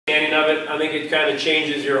of it, I think it kind of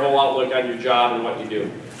changes your whole outlook on your job and what you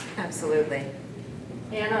do. Absolutely.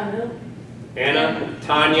 Anna who? Anna,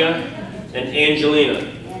 Tanya, and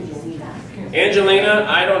Angelina. Angelina,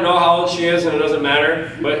 I don't know how old she is and it doesn't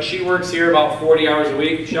matter, but she works here about 40 hours a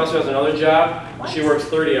week. She also has another job. She works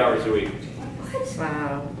 30 hours a week. What?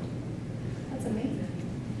 Wow. That's amazing.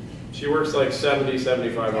 She works like 70,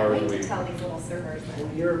 75 hours a week. Tell these little servers.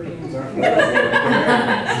 Europeans aren't.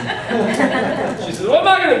 She says, what am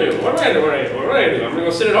I going to do? What am I going to do? What am I going to do? I'm going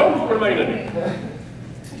to go sit at home? What am I going to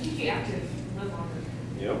do? Keep you active. Live longer.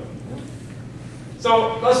 Yep.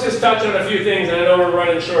 So let's just touch on a few things, and I know we're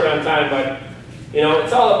running short on time, but you know,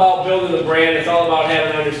 it's all about building the brand. It's all about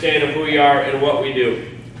having an understanding of who we are and what we do.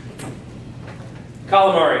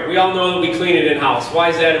 Calamari, we all know that we clean it in-house. Why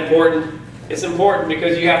is that important? It's important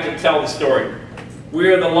because you have to tell the story. We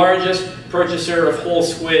are the largest purchaser of whole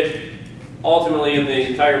squid, ultimately in the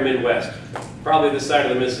entire Midwest, probably this side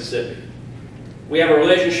of the Mississippi. We have a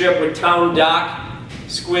relationship with Town Dock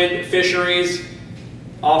Squid Fisheries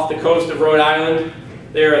off the coast of Rhode Island.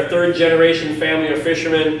 They're a third-generation family of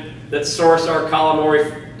fishermen that source our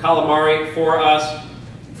calamari for us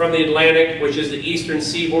from the Atlantic, which is the eastern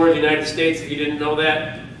seaboard of the United States, if you didn't know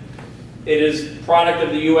that. It is product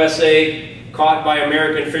of the USA, caught by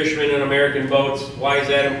American fishermen in American boats. Why is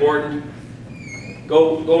that important?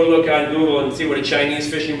 Go look on Google and see what a Chinese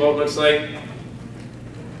fishing boat looks like.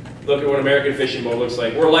 Look at what an American fishing boat looks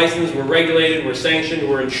like. We're licensed, we're regulated, we're sanctioned,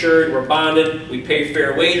 we're insured, we're bonded, we pay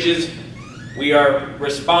fair wages. We are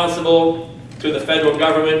responsible to the federal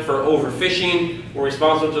government for overfishing. We're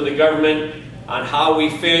responsible to the government on how we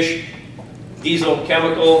fish, diesel,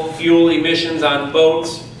 chemical, fuel emissions on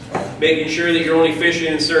boats, making sure that you're only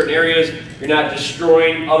fishing in certain areas. You're not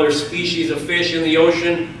destroying other species of fish in the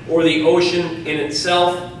ocean or the ocean in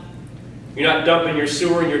itself. You're not dumping your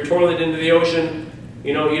sewer and your toilet into the ocean.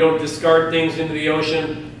 You know, you don't discard things into the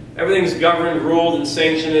ocean. Everything's governed, ruled, and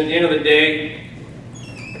sanctioned. At the end of the day,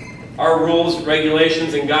 our rules,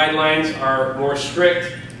 regulations, and guidelines are more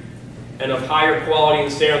strict and of higher quality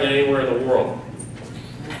and standard than anywhere in the world.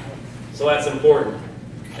 So that's important.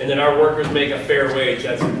 And that our workers make a fair wage,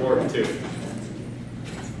 that's important too.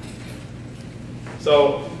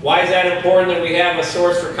 So why is that important that we have a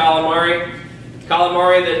source for calamari?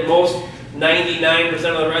 Calamari that most 99% of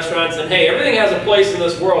the restaurants, and hey, everything has a place in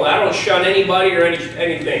this world. I don't shun anybody or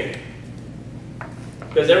anything.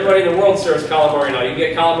 Because everybody in the world serves calamari now. You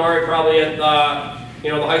get calamari probably at the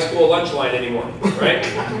high school lunch line anymore, right?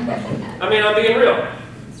 I mean, I'm being real.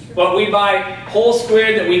 But we buy whole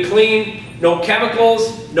squid that we clean, no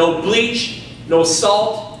chemicals, no bleach, no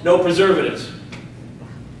salt, no preservatives.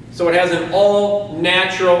 So it has an all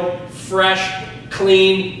natural, fresh,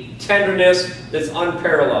 clean tenderness that's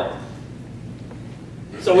unparalleled.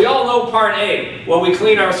 So we all know part A. Well, we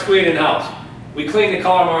clean our squid in-house. We clean the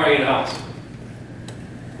calamari in-house.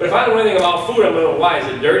 But if I don't know anything about food, I'm going, why? Is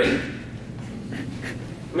it dirty?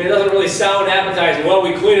 I mean, it doesn't really sound appetizing. Well,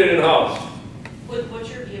 we clean it in-house. Would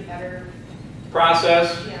butcher be a better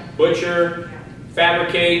Process, yeah. butcher,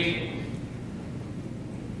 fabricate,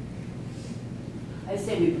 I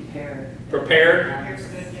say we prepare. prepare. Prepare's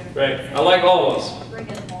good, yeah. Right. I like all those. Bring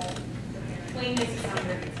it home. Clean makes it sound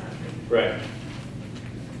dirty. It's not dirty. Right.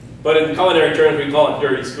 But in culinary terms, we call it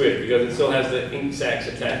dirty squid because it still has the ink sacs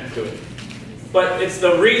attached to it. But it's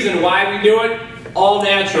the reason why we do it. All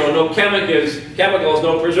natural, no chemicals,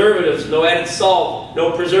 no preservatives, no added salt,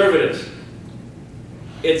 no preservatives.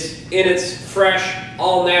 It's in its fresh,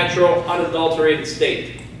 all natural, unadulterated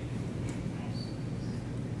state.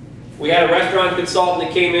 We had a restaurant consultant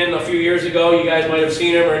that came in a few years ago. You guys might have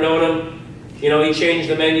seen him or known him. You know, he changed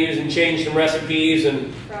the menus and changed some recipes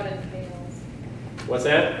and. Brought in fails. What's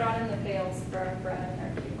that? Brought in the fails for our bread and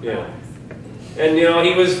our cute Yeah. products. And you know,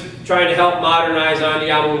 he was trying to help modernize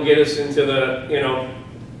Andiamo and get us into the,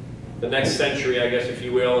 the next century, I guess, if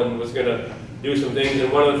you will, and was going to do some things.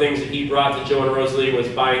 And one of the things that he brought to Joe and Rosalie was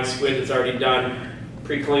buying squid that's already done,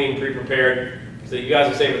 pre-cleaned, pre-prepared, so that you guys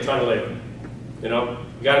will save a ton of labor. You know,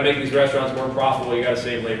 you got to make these restaurants more profitable. You got to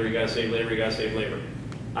save labor. You got to save labor. You got to save labor.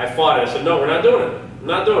 I fought it. I said, no, we're not doing it. I'm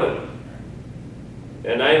not doing it.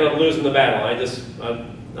 And I ended up losing the battle.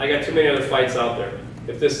 I got too many other fights out there.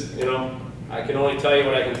 If this, I can only tell you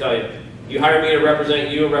what I can tell you. You hire me to represent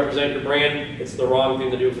you and represent your brand, it's the wrong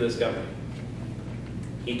thing to do for this company.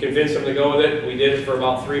 He convinced him to go with it. We did it for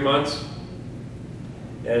about 3 months.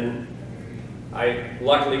 And I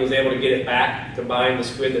luckily was able to get it back to buying the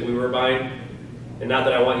squid that we were buying. And not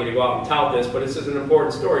that I want you to go out and tout this, but this is an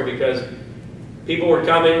important story because people were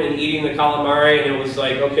coming and eating the calamari and it was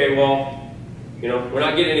like, okay, well, we're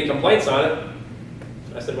not getting any complaints on it.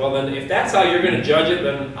 I said, well then, if that's how you're gonna judge it,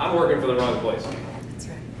 then I'm working for the wrong place. That's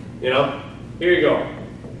right. You know? Here you go.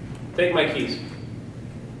 Take my keys.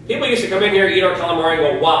 People used to come in here, eat our calamari,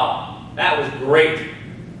 and go, wow, that was great.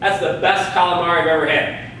 That's the best calamari I've ever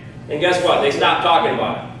had. And guess what? They stopped talking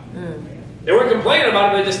about it. Mm. They weren't complaining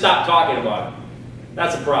about it, they just stopped talking about it.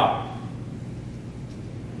 That's a problem.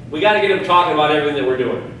 We got to get them talking about everything that we're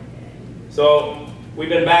doing. So we've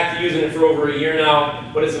been back to using it for over a year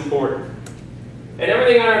now, but it's important. And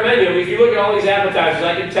everything on our menu, if you look at all these appetizers,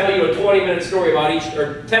 I can tell you a 20-minute story about each,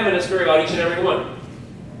 or 10-minute story about each and every one.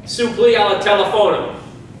 Supli alla telefono.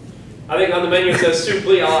 I think on the menu it says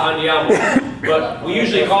supli alla andiamo, but we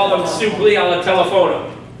usually call them supli alla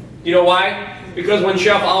telefono. You know why? Because when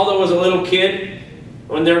Chef Aldo was a little kid,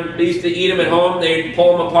 when they used to eat them at home, they'd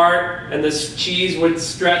pull them apart and the cheese would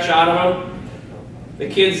stretch out of them. The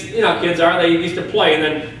kids, you know how kids are, they used to play, and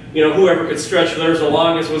then, you know, whoever could stretch theirs the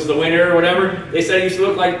longest was the winner or whatever. They said it used to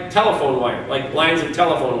look like telephone wire, like lines of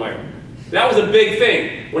telephone wire. That was a big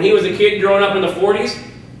thing. When he was a kid growing up in the 40s,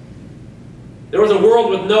 there was a world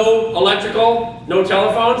with no electrical, no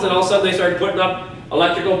telephones, and all of a sudden they started putting up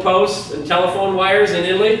electrical posts and telephone wires in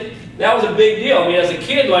Italy. That was a big deal. I mean, as a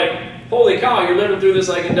kid, like, holy cow, you're living through this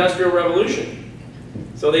like industrial revolution.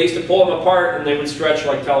 So they used to pull them apart and they would stretch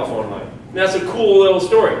like telephone line. And that's a cool little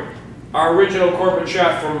story. Our original corporate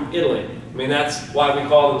chef from Italy. I mean, that's why we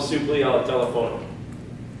call them supli alla telefono.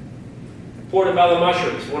 Portobello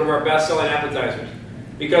mushrooms, one of our best-selling appetizers.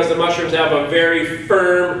 Because the mushrooms have a very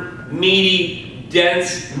firm, meaty,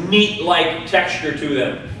 dense, meat-like texture to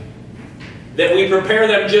them. That we prepare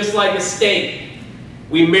them just like a steak.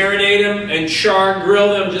 We marinate them and char grill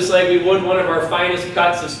them just like we would one of our finest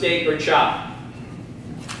cuts of steak or chop.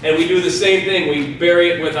 And we do the same thing. We bury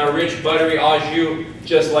it with our rich, buttery au jus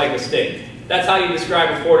just like a steak. That's how you describe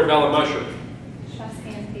a portobello mushroom. Chef's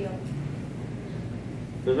hand feel.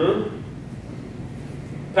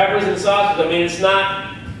 Peppers and sausages, I mean, it's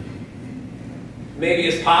not maybe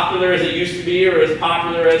as popular as it used to be or as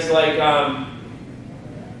popular as like,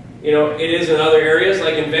 you know, it is in other areas.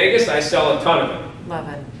 Like in Vegas, I sell a ton of it. Love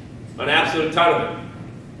it. An absolute ton of it.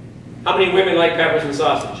 How many women like peppers and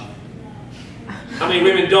sausage? How many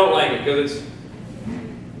women don't like it because it's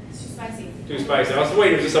It's too spicy. too spicy? I was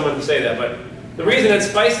waiting for someone to say that, but the reason it's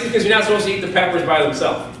spicy is because you're not supposed to eat the peppers by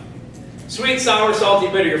themselves. Sweet, sour, salty,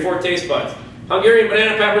 bitter, your 4 taste buds. Hungarian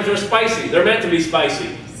banana peppers are spicy. They're meant to be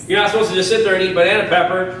spicy. You're not supposed to just sit there and eat banana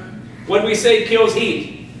pepper. What do we say kills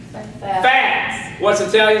heat? Fat. What's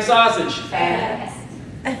Italian sausage? Fast.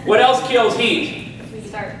 What else kills heat? We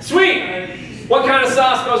start. Sweet. What kind of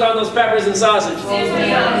sauce goes on those peppers and sausage?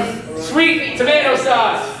 Sweet tomato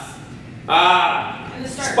sauce. Ah,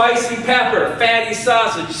 spicy pepper, fatty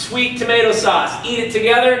sausage, sweet tomato sauce. Eat it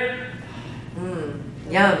together.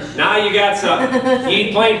 Yum. Now you got some. You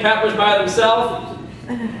eat plain peppers by themselves,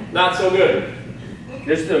 not so good.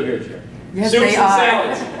 They're still good, sure. Yes, Soups they and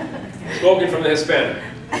are. salads. Spoken from the Hispanic.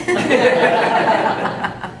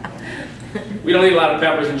 We don't eat a lot of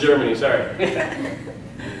peppers in Germany, sorry.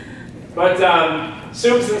 But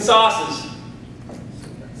soups and sauces.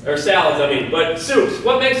 Or salads, I mean. But soups.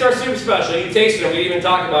 What makes our soup special? You tasted them. We even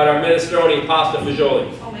talked about our minestrone pasta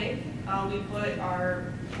fagioli. Homemade. We put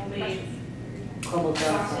our homemade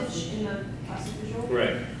sausage in the pasta fagioli.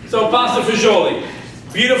 Right. So pasta fagioli.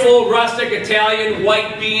 Beautiful, rustic, Italian,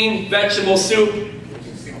 white bean, vegetable soup.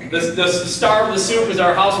 The star of the soup is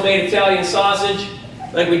our house-made Italian sausage.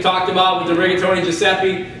 Like we talked about with the rigatoni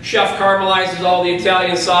Giuseppe. Chef caramelizes all the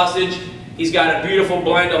Italian sausage. He's got a beautiful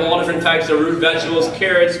blend of all different types of root vegetables,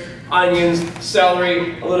 carrots, onions,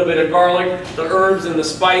 celery, a little bit of garlic, the herbs and the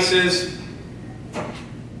spices.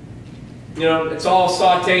 You know, it's all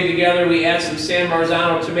sauteed together. We add some San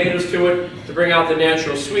Marzano tomatoes to it to bring out the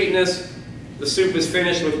natural sweetness. The soup is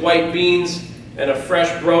finished with white beans and a fresh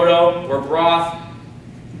brodo or broth.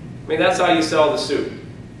 I mean, that's how you sell the soup.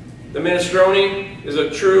 The minestrone is a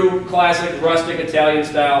true classic rustic Italian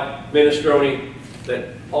style minestrone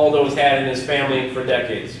that Aldo's had in his family for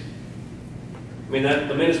decades. I mean,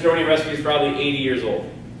 the minestrone recipe is probably 80 years old.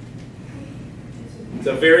 It's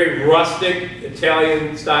a very rustic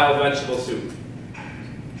Italian style vegetable soup.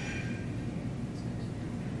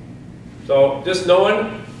 So just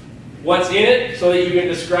knowing what's in it so that you can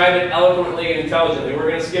describe it eloquently and intelligently. We're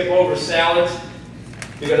going to skip over salads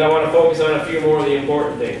because I want to focus on a few more of the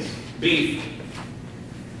important things. Beef.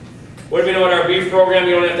 What do we know about our beef program?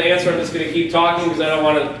 You don't have to answer. I'm just going to keep talking because I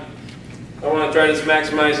want to try to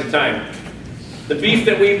maximize the time. The beef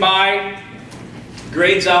that we buy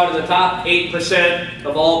grades out in the top 8%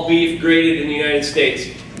 of all beef graded in the United States.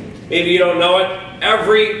 Maybe you don't know it.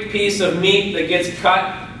 Every piece of meat that gets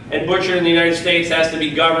cut and butchered in the United States has to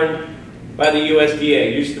be governed by the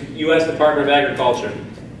USDA, U.S. Department of Agriculture.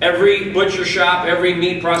 Every butcher shop, every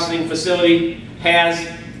meat processing facility has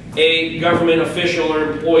a government official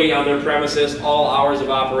or employee on their premises all hours of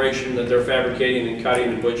operation that they're fabricating and cutting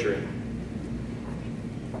and butchering.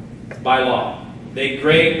 By law. They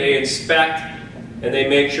grade, they inspect, and they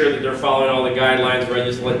make sure that they're following all the guidelines,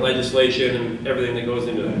 legislation, and everything that goes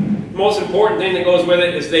into that. The most important thing that goes with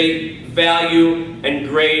it is they value and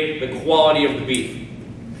grade the quality of the beef.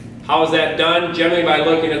 How is that done? Generally by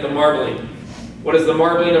looking at the marbling. What is the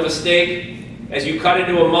marbling of a steak? As you cut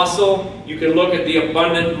into a muscle, you can look at the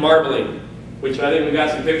abundant marbling, which I think we've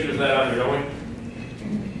got some pictures of that on here,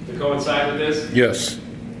 don't we? To coincide with this? Yes.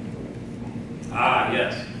 Ah,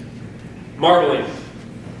 yes. Marbling.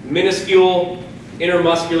 Minuscule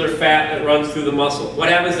intermuscular fat that runs through the muscle. What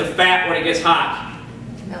happens to fat when it gets hot?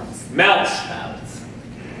 Melts. Melts.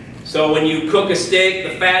 So when you cook a steak,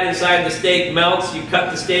 the fat inside the steak melts, you cut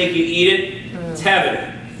the steak, you eat it, it's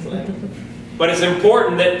heaven. But it's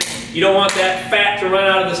important that you don't want that fat to run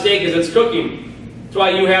out of the steak as it's cooking. That's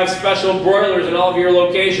why you have special broilers in all of your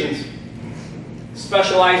locations.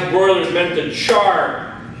 Specialized broilers meant to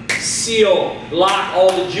char, seal, lock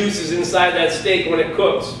all the juices inside that steak when it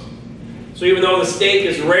cooks. So even though the steak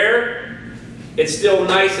is rare, it's still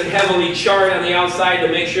nice and heavily charred on the outside to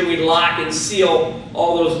make sure we lock and seal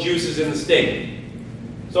all those juices in the steak.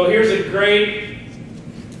 So here's a grade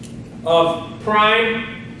of prime.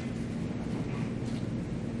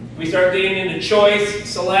 We start getting into choice,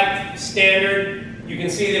 select, standard. You can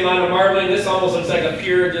see the amount of marbling. This almost looks like a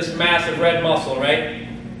pure, just massive red muscle, right?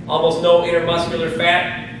 Almost no intermuscular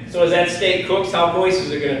fat. So as that steak cooks, how moist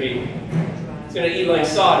is it going to be? It's going to eat like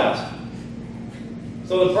sawdust.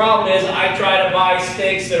 So the problem is I try to buy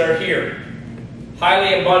steaks that are here.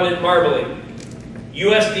 Highly abundant marbling.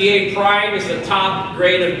 USDA Prime is the top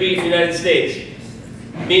grade of beef in the United States,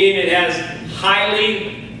 meaning it has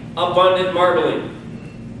highly abundant marbling.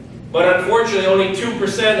 But unfortunately, only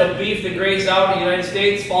 2% of beef that grades out in the United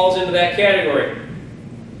States falls into that category.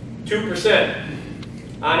 2%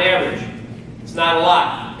 on average. It's not a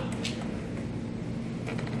lot.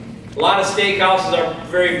 A lot of steakhouses are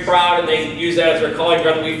very proud and they use that as their calling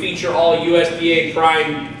card. We feature all USDA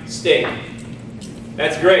Prime steak.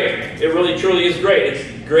 That's great. It really truly is great.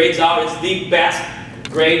 It grades out, it's the best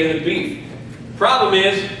grade in the beef. Problem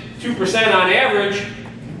is, 2% on average,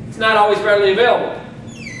 it's not always readily available.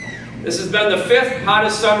 This has been the 5th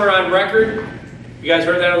hottest summer on record. You guys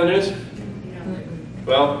heard that on the news?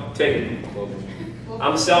 Well, take it.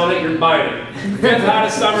 I'm selling it, you're buying it. 5th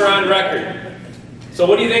hottest summer on record. So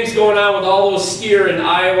what do you think's going on with all those steer in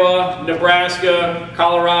Iowa, Nebraska,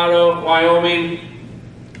 Colorado, Wyoming?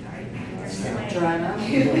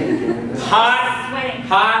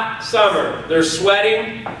 Hot summer. They're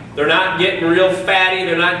sweating. They're not getting real fatty.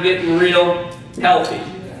 They're not getting real healthy.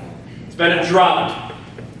 It's been a drought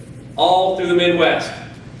all through the Midwest.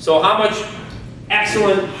 So how much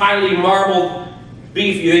excellent, highly marbled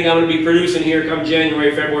beef do you think I'm going to be producing here come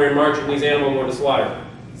January, February, and March when these animals go to slaughter?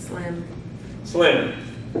 Slim. Slim.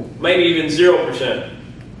 Maybe even 0%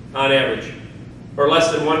 on average. Or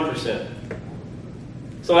less than 1%.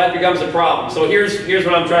 So that becomes a problem. So here's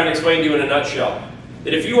what I'm trying to explain to you in a nutshell.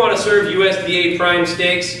 That if you want to serve USDA Prime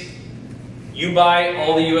steaks, you buy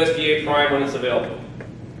all the USDA Prime when it's available.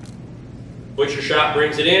 Butcher shop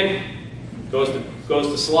brings it in, goes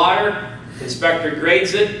to slaughter, inspector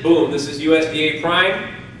grades it, boom, this is USDA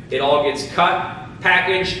Prime. It all gets cut,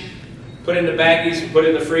 packaged, put into baggies, put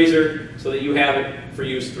in the freezer so that you have it for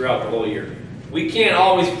use throughout the whole year. We can't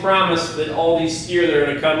always promise that all these steer that are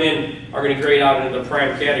going to come in are going to grade out into the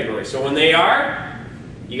prime category. So when they are,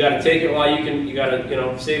 you got to take it while you can. You got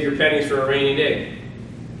to save your pennies for a rainy day.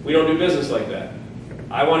 We don't do business like that.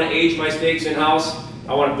 I want to age my steaks in house.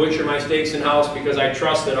 I want to butcher my steaks in house because I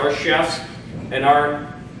trust that our chefs and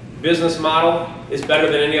our business model is better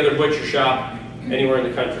than any other butcher shop anywhere in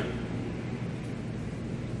the country.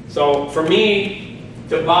 So for me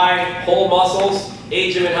to buy whole muscles,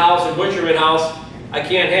 age them in-house, and butcher them in-house, I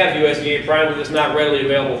can't have USDA Prime because it's not readily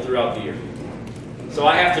available throughout the year. So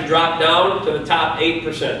I have to drop down to the top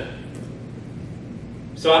 8%.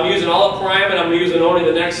 So I'm using all of Prime and I'm using only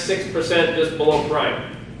the next 6% just below Prime.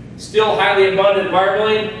 Still highly abundant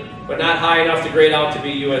marbling, but not high enough to grade out to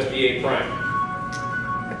be USDA Prime.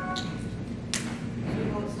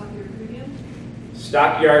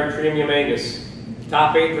 Stockyard Premium Angus.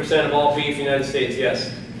 Top 8% of all beef in the United States,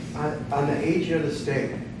 yes. On the age of the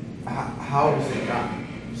steak, how is it done?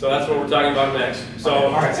 So that's what we're talking about next. So Okay,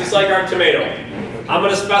 all right. it's just like our tomato. I'm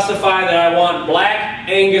going to specify that I want Black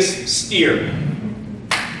Angus steer.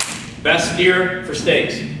 Best steer for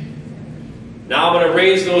steaks. Now I'm going to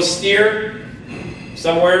raise those steer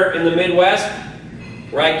somewhere in the Midwest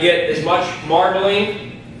where I get as much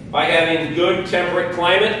marbling by having good temperate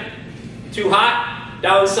climate. Too hot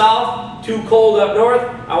down south, too cold up north.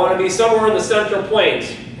 I want to be somewhere in the Central Plains.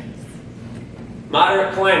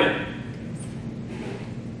 Moderate climate.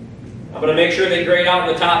 I'm going to make sure they grade out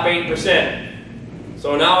in the top 8%.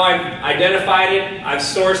 So now I've identified it, I've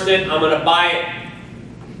sourced it, I'm going to buy it.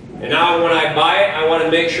 And now when I buy it, I want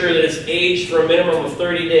to make sure that it's aged for a minimum of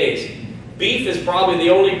 30 days. Beef is probably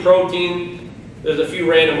the only protein, there's a few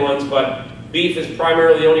random ones, but beef is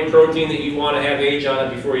primarily the only protein that you want to have age on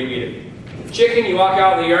it before you eat it. Chicken, you walk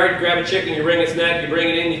out in the yard, grab a chicken, you wring its neck, you bring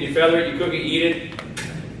it in, you defeather it, you cook it, you eat it.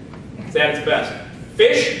 It's at its best.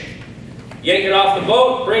 Fish, yank it off the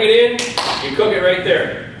boat, bring it in, you cook it right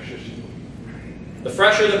there. The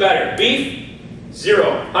fresher the better. Beef,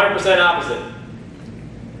 0, 100% opposite.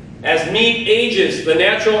 As meat ages, the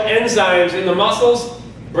natural enzymes in the muscles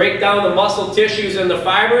break down the muscle tissues and the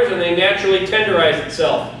fibers, and they naturally tenderize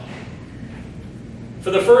itself.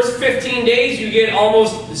 For the first 15 days, you get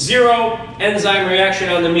almost 0 enzyme reaction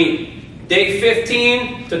on the meat. Day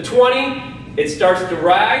 15 to 20, it starts to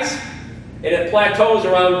rise, and it plateaus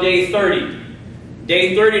around day 30.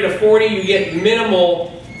 Day 30 to 40, you get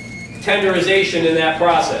minimal tenderization in that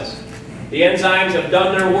process. The enzymes have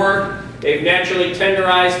done their work. They've naturally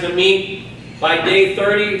tenderized the meat. By day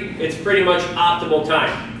 30, it's pretty much optimal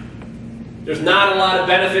time. There's not a lot of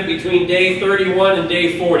benefit between day 31 and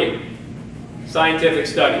day 40. Scientific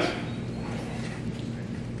studies.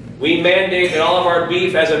 We mandate that all of our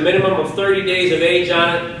beef has a minimum of 30 days of age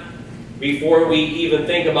on it before we even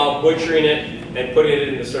think about butchering it and putting it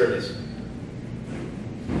into service.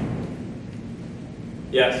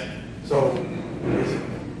 Yes? So,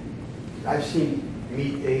 I've seen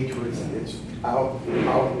meat age where it's out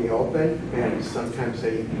in the open, and sometimes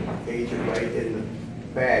they age it right in the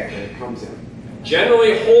bag that it comes in.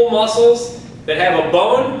 Generally, whole muscles that have a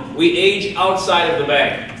bone, we age outside of the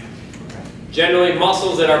bag. Generally,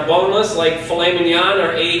 muscles that are boneless, like filet mignon,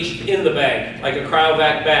 are aged in the bag, like a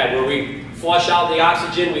cryovac bag, where we flush out the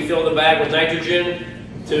oxygen, we fill the bag with nitrogen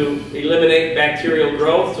to eliminate bacterial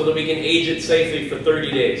growth so that we can age it safely for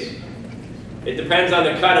 30 days. It depends on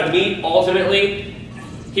the cut of meat, ultimately.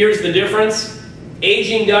 Here's the difference.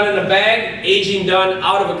 Aging done in a bag, aging done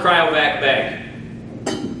out of a cryovac bag.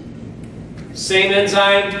 Same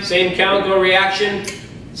enzyme, same chemical reaction,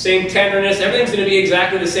 same tenderness. Everything's going to be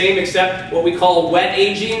exactly the same except what we call wet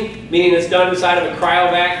aging, meaning it's done inside of a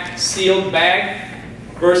cryovac sealed bag,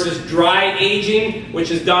 versus dry aging,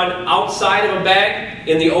 which is done outside of a bag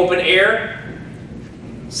in the open air.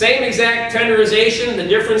 Same exact tenderization. The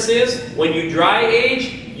difference is when you dry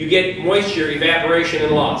age, you get moisture evaporation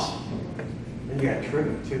and loss. And you got to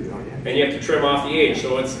trim it too, don't you? And you have to trim off the age,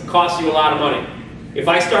 so it costs you a lot of money. If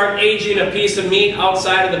I start aging a piece of meat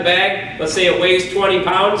outside of the bag, let's say it weighs 20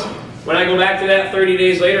 pounds, when I go back to that 30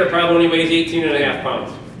 days later, it probably only weighs 18.5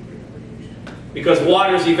 pounds. Because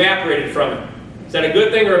water's evaporated from it. Is that a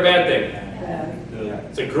good thing or a bad thing?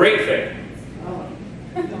 It's a great thing.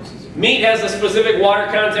 Meat has a specific water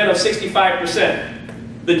content of 65%.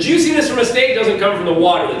 The juiciness from a steak doesn't come from the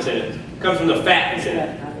water that's in it. It comes from the fat that's in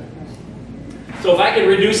it. So if I can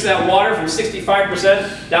reduce that water from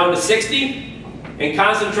 65% down to 60 and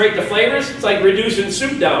concentrate the flavors, it's like reducing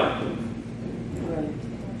soup down.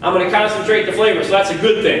 I'm going to concentrate the flavors, so that's a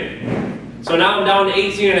good thing. So now I'm down to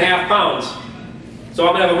 18.5 pounds. So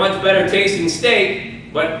I'm going to have a much better tasting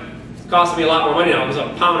steak, but it's costing me a lot more money now because a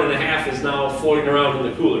pound and a half is now floating around in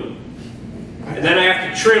the cooler. And then I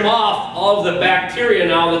have to trim off all of the bacteria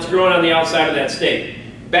now that's growing on the outside of that steak.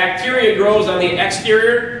 Bacteria grows on the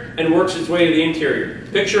exterior and works its way to the interior.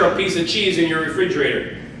 Picture a piece of cheese in your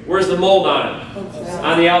refrigerator. Where's the mold on it?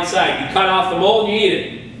 On the outside. You cut off the mold and you eat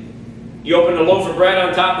it. You open a loaf of bread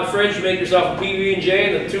on top of the fridge, you make yourself a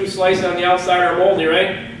PB&J, and the 2 slices on the outside are moldy,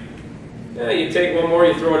 right? Yeah, you take one more,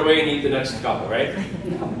 you throw it away, and eat the next couple, right?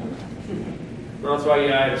 Well, that's why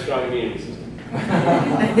you have a strong immunity system.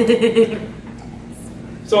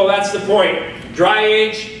 So that's the point. Dry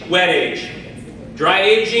age, wet age. Dry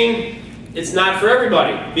aging, it's not for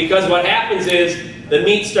everybody, because what happens is the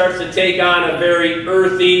meat starts to take on a very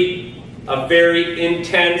earthy, a very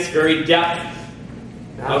intense, very in-depth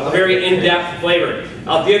flavor.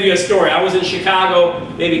 I'll give you a story. I was in Chicago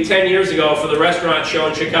maybe 10 years ago for the restaurant show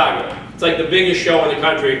in Chicago. It's like the biggest show in the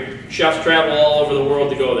country. Chefs travel all over the world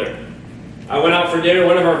to go there. I went out for dinner.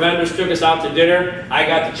 One of our vendors took us out to dinner. I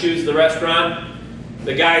got to choose the restaurant.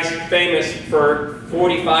 The guy's famous for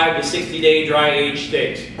 45 to 60 day dry aged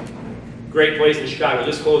steaks. Great place in Chicago.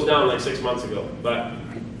 Just closed down like 6 months ago. But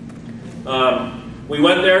We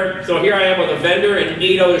went there, so here I am with a vendor and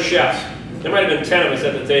 8 other chefs. There might have been 10 of us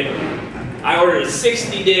at the table. I ordered a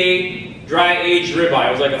 60-day dry-aged ribeye.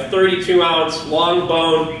 It was like a 32-ounce, long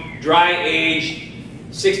bone, dry-aged,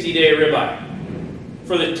 60-day ribeye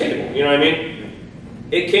for the table, you know what I mean?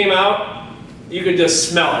 It came out, you could just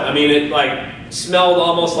smell it. I mean, it like smelled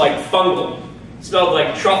almost like fungal. It smelled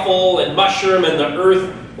like truffle and mushroom and the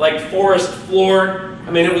earth, like forest floor.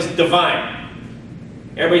 I mean, it was divine.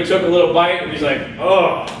 Everybody took a little bite and was like,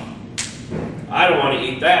 oh, I don't want to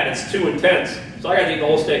eat that. It's too intense. So I got to eat the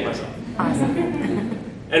whole steak myself. Awesome.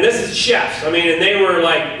 And this is chefs. I mean, and they were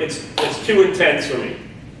like, it's too intense for me.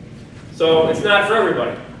 So it's not for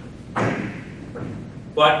everybody.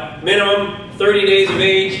 But minimum 30 days of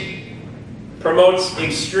age promotes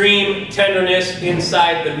extreme tenderness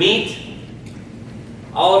inside the meat.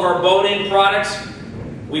 All of our bone-in products,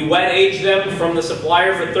 we wet age them from the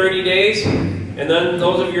supplier for 30 days. And then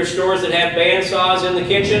those of your stores that have bandsaws in the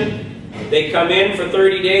kitchen, they come in for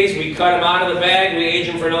 30 days, we cut them out of the bag, we age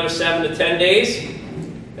them for another 7 to 10 days,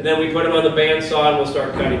 and then we put them on the bandsaw and we'll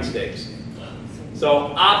start cutting steaks.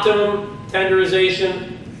 So optimum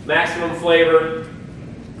tenderization, maximum flavor,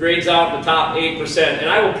 grades out in the top 8%. And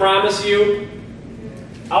I will promise you,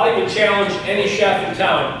 I'll even challenge any chef in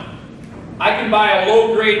town. I can buy a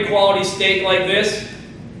low-grade quality steak like this,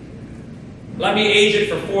 let me age it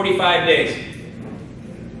for 45 days.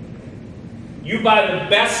 You buy the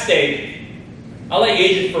best steak, I'll let you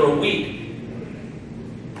age it for a week.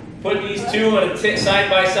 Put these two on a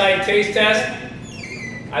side-by-side taste test,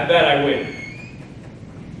 I bet I win.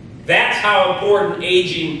 That's how important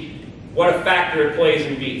aging, what a factor it plays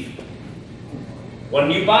in beef.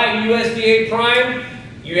 When you buy USDA Prime,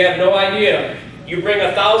 you have no idea. You bring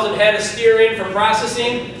 1,000 head of steer in for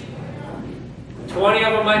processing, 20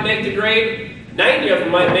 of them might make the grade, 90 of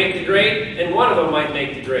them might make the grade, and 1 of them might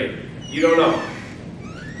make the grade. You don't know.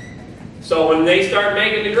 So when they start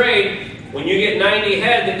making the grade, when you get 90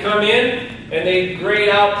 head that come in and they grade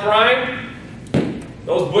out prime,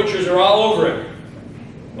 those butchers are all over it.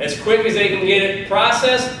 As quick as they can get it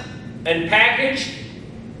processed and packaged,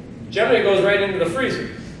 generally it goes right into the freezer.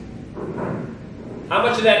 How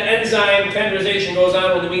much of that enzyme tenderization goes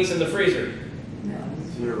on when the meat's in the freezer?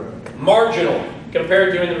 0. Marginal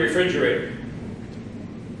compared to in the refrigerator.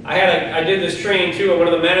 I did this training too, and one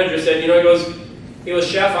of the managers said, you know, he goes,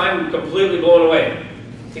 Chef, I'm completely blown away.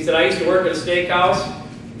 He said, I used to work at a steakhouse.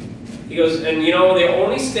 He goes, and you know, the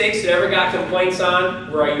only steaks that ever got complaints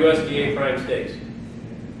on were our USDA Prime steaks.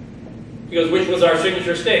 He goes, which was our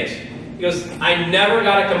signature steaks. He goes, I never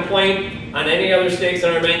got a complaint on any other steaks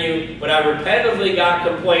on our menu, but I repetitively got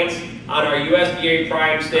complaints on our USDA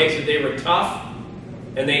Prime steaks that they were tough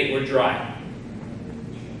and they were dry.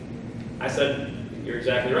 I said, you're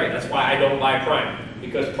exactly right. That's why I don't buy Prime.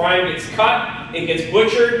 Because Prime gets cut, it gets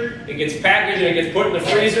butchered, it gets packaged, and it gets put in the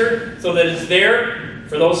freezer so that it's there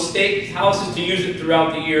for those steak houses to use it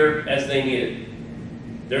throughout the year as they need it.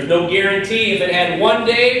 There's no guarantee if it had 1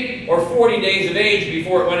 day or 40 days of age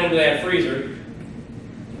before it went into that freezer.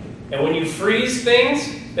 And when you freeze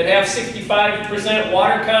things that have 65%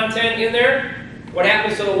 water content in there, what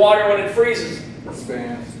happens to the water when it freezes?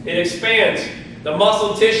 It expands. The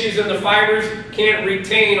muscle tissues and the fibers can't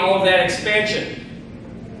retain all of that expansion.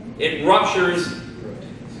 It ruptures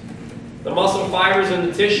the muscle fibers and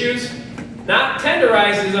the tissues. Not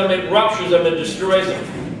tenderizes them, it ruptures them and destroys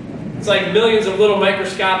them. It's like millions of little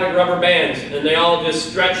microscopic rubber bands, and they all just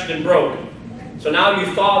stretched and broke. So now you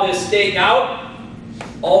thaw this steak out,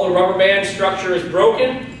 all the rubber band structure is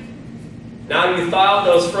broken. Now you thaw out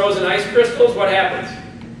those frozen ice crystals, what happens?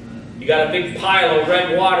 You got a big pile of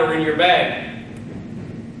red water in your bag.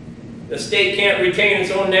 The steak can't retain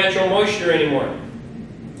its own natural moisture anymore.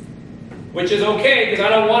 Which is okay, because I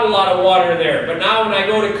don't want a lot of water in there. But now when I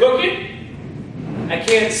go to cook it, I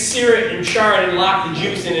can't sear it and char it and lock the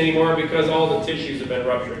juice in anymore because all the tissues have been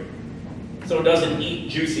ruptured. So it doesn't eat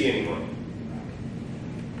juicy anymore.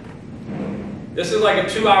 This is like a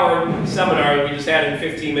 2-hour seminar that we just had in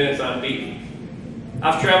 15 minutes on beef.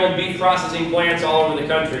 I've traveled beef processing plants all over the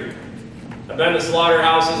country. I've been to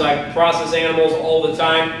slaughterhouses, I process animals all the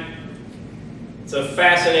time. It's a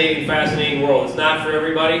fascinating, fascinating world. It's not for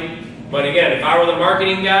everybody. But again, if I were the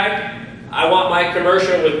marketing guy, I want my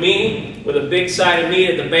commercial with me, with a big side of meat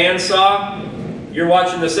at the bandsaw. You're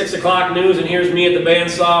watching the 6 o'clock news and here's me at the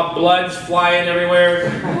bandsaw, blood's flying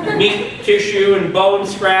everywhere, meat, tissue, and bone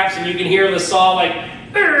scraps, and you can hear the saw like,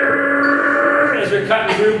 as they're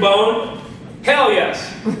cutting through bone. Hell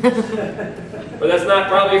yes. But that's not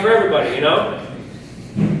probably for everybody, you know?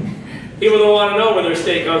 People don't want to know where their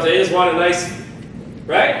steak comes. They just want a nice,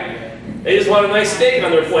 right? They just want a nice steak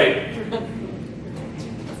on their plate.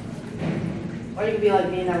 Or you can be like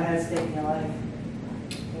me and never had a steak in your life.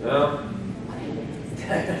 No.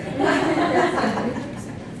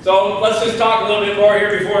 So let's just talk a little bit more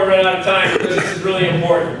here before we run out of time, because this is really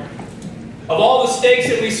important. Of all the steaks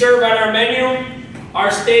that we serve on our menu, our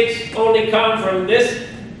steaks only come from this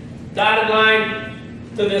dotted line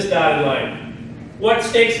to this dotted line. What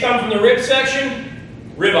steaks come from the rib section?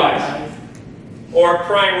 Ribeyes, or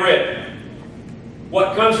prime rib.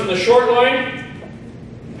 What comes from the short loin?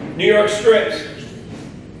 New York strips.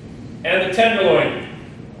 And the tenderloin.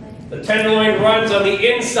 The tenderloin runs on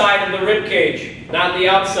the inside of the rib cage, not the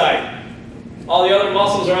outside. All the other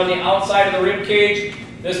muscles are on the outside of the rib cage.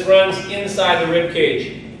 This runs inside the rib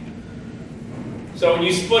cage. So when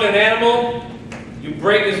you split an animal, you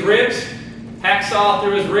break his ribs, hacksaw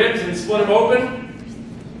through his ribs and split him open.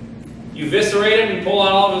 You viscerate him, you pull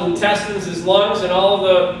out all of his intestines, his lungs, and all of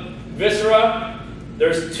the viscera.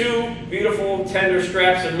 There's two beautiful tender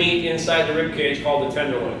scraps of meat inside the rib cage called the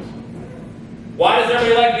tenderloins. Why does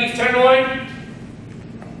everybody like beef tenderloin?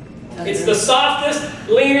 It's the softest,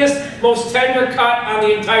 leanest, most tender cut on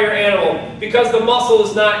the entire animal because the muscle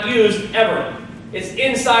is not used ever. It's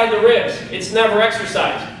inside the ribs. It's never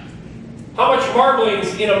exercised. How much marbling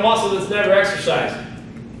is in a muscle that's never exercised?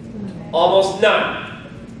 Almost none.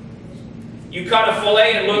 You cut a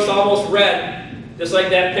fillet, it looks almost red, just like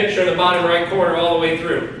that picture in the bottom right corner all the way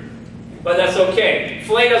through. But that's okay.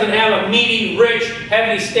 Filet doesn't have a meaty, rich,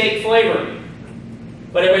 heavy steak flavor.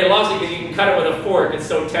 But everybody loves it because you can cut it with a fork. It's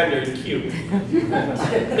so tender and cute.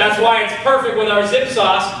 That's why it's perfect with our zip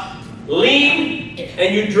sauce. Lean,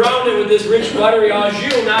 and you drown it with this rich, buttery au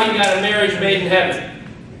jus. Now you got a marriage made in heaven.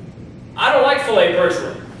 I don't like filet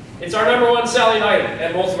personally. It's our #1 selling item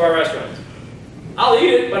at most of our restaurants. I'll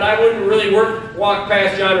eat it, but I wouldn't really walk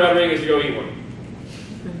past John Rodriguez to go eat one.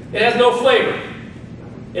 It has no flavor.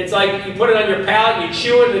 It's like you put it on your palate, you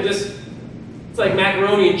chew it, and it's like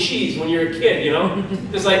macaroni and cheese when you're a kid, you know?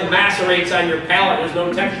 Just like macerates on your palate, there's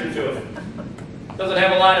no texture to it. Doesn't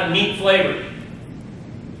have a lot of meat flavor.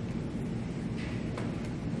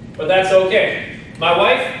 But that's okay. My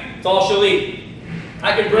wife, it's all she'll eat.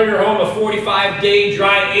 I could bring her home a 45-day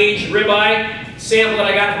dry-aged ribeye, sample that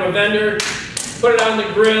I got from a vendor, put it on the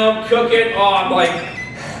grill, cook it. Oh,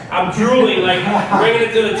 I'm drooling, like bringing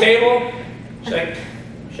it to the table. She's like,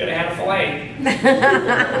 should have had a filet. You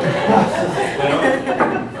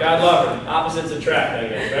know? God love her. Opposites attract, I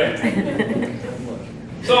guess, right?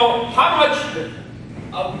 So, how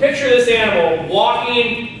much, picture this animal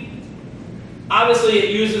walking. Obviously, it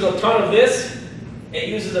uses a ton of this, it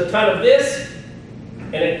uses a ton of this,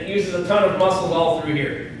 and it uses a ton of muscles all through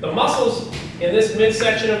here. The muscles in this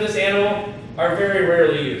midsection of this animal are very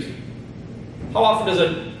rarely used. How often does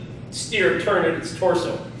a steer turn its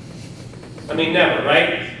torso? I mean, never,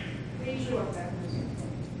 right?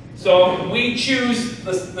 So we choose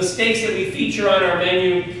the steaks that we feature on our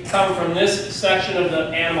menu come from this section of the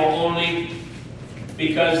animal only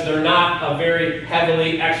because they're not a very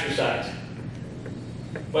heavily exercised.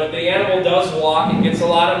 But the animal does walk, it gets a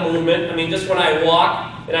lot of movement. I mean, just when I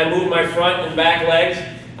walk and I move my front and back legs,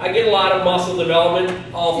 I get a lot of muscle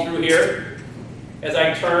development all through here as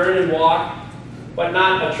I turn and walk, but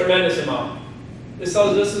not a tremendous amount. This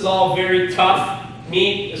is all very tough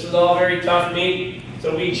meat. This is all very tough meat.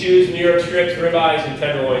 So we choose New York strips, ribeyes, and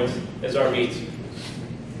tenderloins as our meats.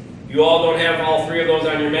 You all don't have all three of those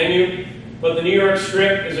on your menu, but the New York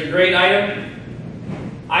strip is a great item.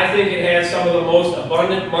 I think it has some of the most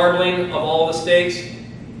abundant marbling of all the steaks.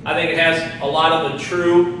 I think it has a lot of the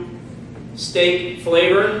true steak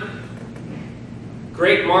flavor.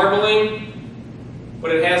 Great marbling,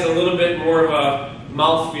 but it has a little bit more of a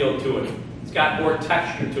mouthfeel to it. It's got more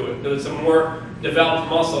texture to it. There's some more developed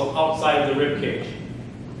muscle outside of the rib cage.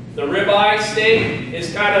 The ribeye steak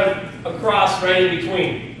is kind of a cross right in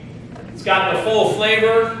between. It's got the full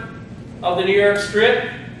flavor of the New York strip,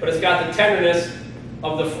 but it's got the tenderness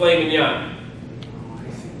of the filet mignon.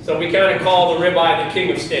 So we kind of call the ribeye the king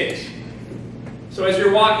of steaks. So as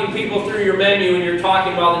you're walking people through your menu and you're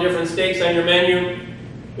talking about the different steaks on your menu,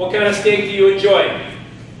 what kind of steak do you enjoy?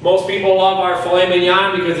 Most people love our filet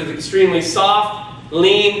mignon because it's extremely soft,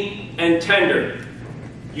 lean, and tender.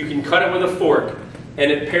 You can cut it with a fork, and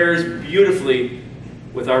it pairs beautifully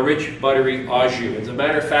with our rich, buttery au jus. As a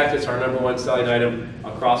matter of fact, it's our #1 selling item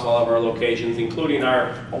across all of our locations, including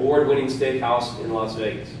our award-winning steakhouse in Las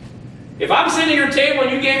Vegas. If I'm sitting at your table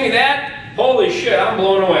and you gave me that, holy shit, I'm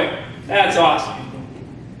blown away. That's awesome.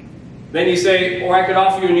 Then you say, or I could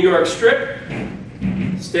offer you a New York strip.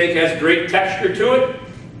 Steak has great texture to it,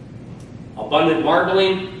 abundant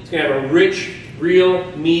marbling. It's going to have a rich,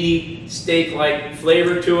 real, meaty, steak-like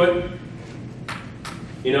flavor to it.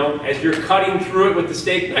 You know, as you're cutting through it with the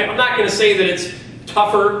steak knife, I'm not going to say that it's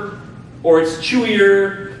tougher or it's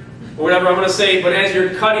chewier or whatever I'm going to say, but as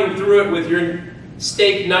you're cutting through it with your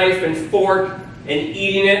steak knife and fork and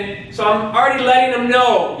eating it, so I'm already letting them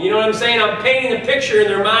know, you know what I'm saying? I'm painting a picture in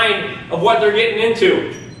their mind of what they're getting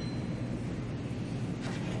into.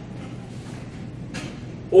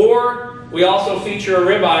 Or we also feature a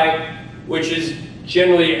ribeye, which is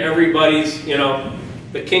generally everybody's, you know,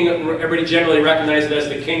 the king. Everybody generally recognizes it as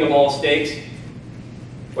the king of all steaks,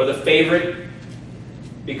 or the favorite,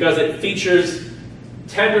 because it features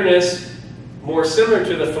tenderness more similar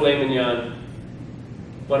to the filet mignon,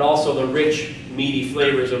 but also the rich, meaty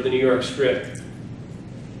flavors of the New York strip,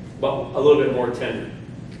 but a little bit more tender.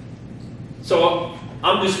 So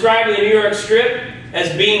I'm describing the New York strip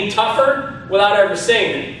as being tougher without ever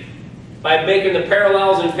saying it, by making the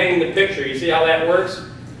parallels and painting the picture. You see how that works?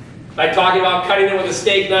 By talking about cutting it with a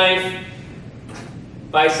steak knife,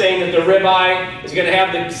 by saying that the ribeye is going to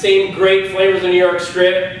have the same great flavors of the New York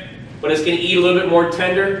strip, but it's going to eat a little bit more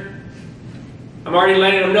tender. I'm already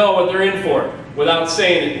letting them know what they're in for without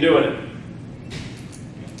saying it and doing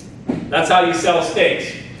it. That's how you sell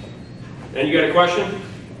steaks. And you got a question?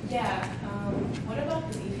 Yeah, what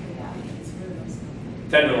about the beef medallions? What are those?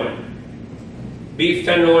 Tenderloin. Beef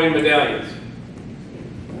tenderloin medallions.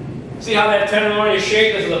 See how that tenderloin is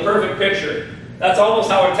shaped? This is a perfect picture. That's almost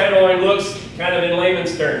how a tenderloin looks, kind of in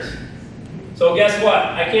layman's terms. So guess what?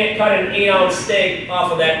 I can't cut an 8-ounce steak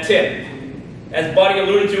off of that tip. As Buddy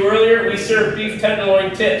alluded to earlier, we serve beef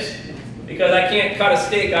tenderloin tips because I can't cut a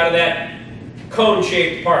steak out of that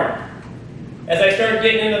cone-shaped part. As I start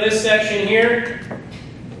getting into this section here,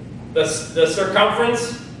 the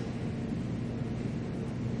circumference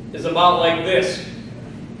is about like this.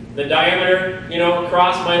 The diameter, you know,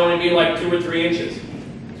 across might only be like 2 or 3 inches.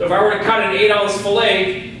 So if I were to cut an 8-ounce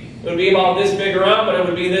fillet, it would be about this big around, but it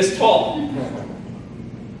would be this tall.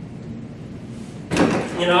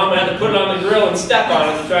 You know, I'm going to have to put it on the grill and step on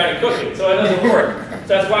it to try to cook it, so it doesn't work. So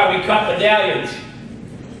that's why we cut medallions.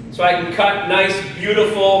 So I can cut nice,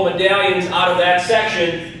 beautiful medallions out of that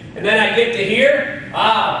section. And then I get to here,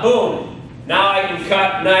 boom. Now I can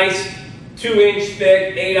cut nice 2-inch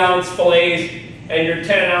thick, 8-ounce fillets, and your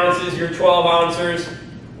 10 ounces, your 12 ounces.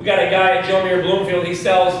 We got a guy at Joe Muir Bloomfield, he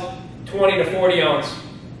sells 20 to 40 ounce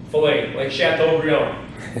filet, like Chateaubriand.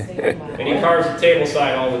 And he carves the table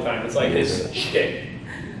side all the time. It's like his shtick.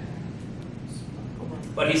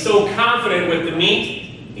 But he's so confident with the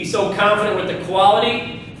meat, he's so confident with the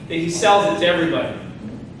quality, that he sells it to everybody.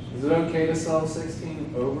 Is it okay to sell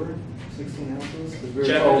 16 over 16 ounces? 'Cause we were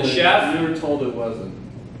Check told with the it- chef. We were told it wasn't.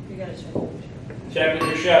 You gotta check. Check with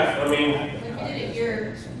your chef. I mean, Like you did it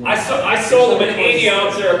here. I sold them an 80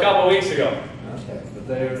 ouncer a couple weeks ago. Okay, but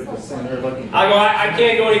they're saying they're looking. I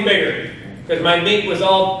can't go any bigger because my meat was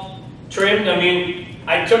all trimmed. I mean,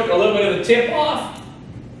 I took a little bit of the tip off,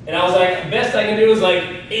 and I was like, the best I can do is like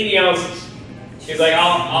 80 ounces. He's like,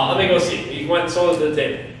 let me go see. He went and sold it to the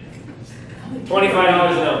table.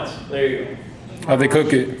 $25 an ounce. There you go. How they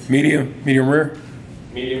cook it? Medium rare?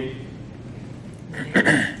 Medium.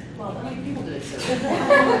 Well, how many people did it serve?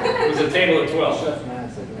 It was a table of 12. Chef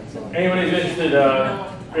Matt said that's all. Anyone who's interested,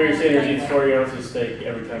 Barry Sanders eats 40 ounces of steak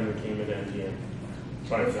every time we came into MGM.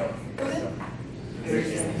 By himself.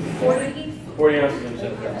 40 ounces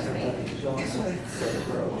himself.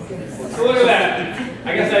 So look at that.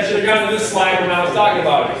 I guess I should have gone to this slide when I was talking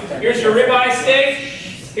about it. Here's your ribeye steak.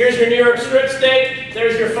 Here's your New York strip steak.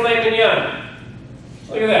 There's your filet mignon.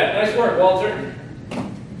 Look at that. Nice work, Walter.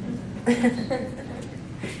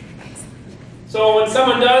 So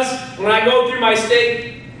when I go through my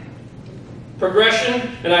steak progression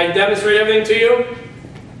and I demonstrate everything to you,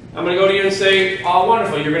 I'm going to go to you and say, oh,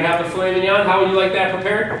 wonderful, you're going to have the filet mignon. How would you like that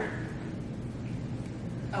prepared?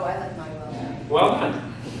 Oh, I like mine well done. Well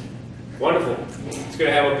done. Wonderful. It's going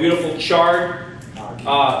to have a beautiful charred,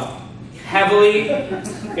 heavily,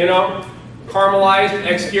 caramelized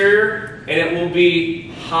exterior, and it will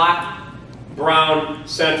be hot brown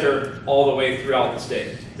center all the way throughout the steak.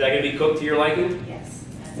 Is that going to be cooked to your liking? Yes.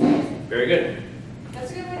 Very good.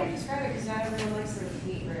 That's a good way to describe it because not everyone likes their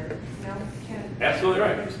meat rare. Absolutely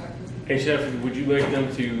right. Hey Chef, would you like them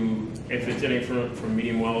to, if it's anything from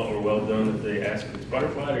medium well or well done, that they ask if it's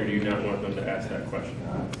butterfly, or do you not want them to ask that question?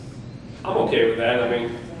 I'm okay with that. I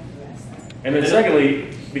mean, And then secondly,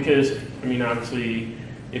 because, I mean, obviously,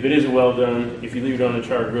 if it is well done, if you leave it on the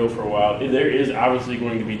char grill for a while, there is obviously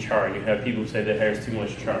going to be char. You have people say that has too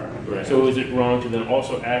much char. Right. So is it wrong to then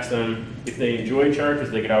also ask them if they enjoy char, because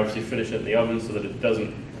they could obviously finish it in the oven so that it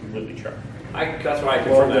doesn't completely char? that's why I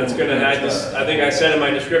confirm that. It's going to. I think I said in my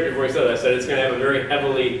descriptive where I said it's going to have a very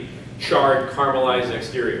heavily charred, caramelized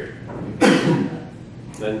exterior.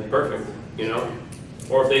 Then perfect, you know?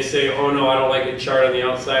 Or if they say, oh no, I don't like it charred on the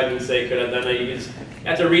outside, then say, you just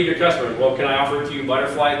have to read your customer. Well, can I offer it to you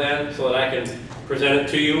butterfly then, so that I can present it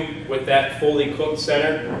to you with that fully cooked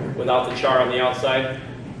center without the char on the outside?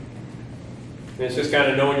 And it's just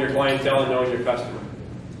kind of knowing your clientele and knowing your customer.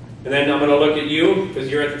 And then I'm going to look at you, because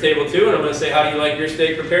you're at the table too, and I'm going to say, how do you like your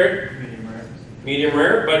steak prepared? Medium rare. Medium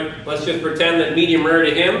rare, but let's just pretend that medium rare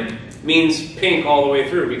to him means pink all the way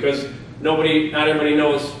through, because not everybody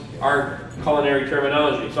knows our culinary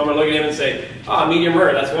terminology. So I'm going to look at him and say, medium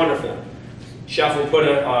rare, that's wonderful. Chef will put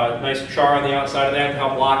a nice char on the outside of that to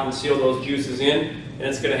help lock and seal those juices in, and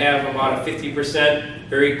it's going to have about a 50%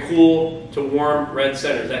 very cool to warm red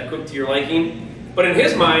center. Is that cooked to your liking? But in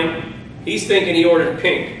his mind, he's thinking he ordered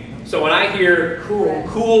pink. So when I hear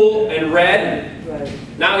cool and red, Right.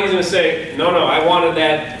 now he's going to say, no, I wanted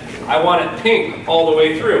it pink all the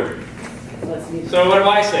way through. So what do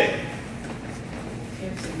I say?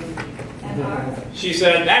 She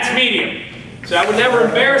said, that's medium. So I would never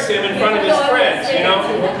embarrass him in front of his friends, you know?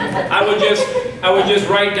 I would just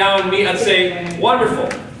write down, I'd say, wonderful.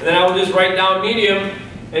 And then I would just write down medium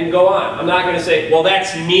and go on. I'm not going to say, well,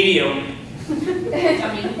 that's medium.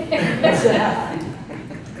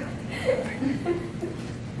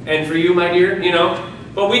 And for you, my dear, you know?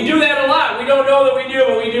 But we do that a lot. We don't know that we do,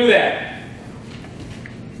 but we do that.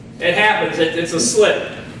 It happens. It's a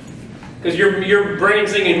slip. Because your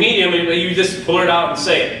brain's thinking medium, and you just blurt out and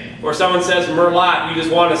say it. Or someone says merlot, you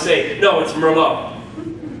just want to say, no, it's merlot.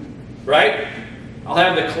 Right? I'll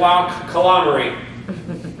have the calamari.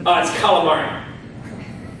 It's calamari.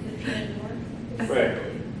 Right.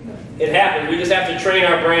 It happens. We just have to train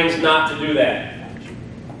our brains not to do that.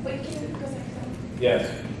 Wait, can you go back?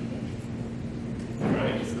 Yes.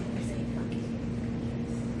 Right.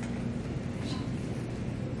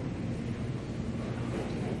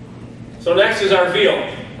 So next is our veal.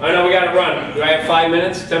 I know we got to run. Do I have 5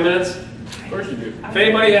 minutes, 10 minutes? Of course you do. If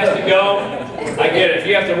anybody has to go, I get it. If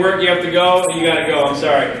you have to work, you have to go, you got to go. I'm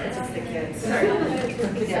sorry. It's just the kids.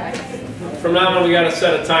 From now on, we got to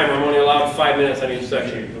set a timer. I'm only allowed 5 minutes on each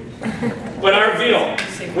section. But our veal,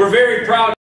 we're very proud.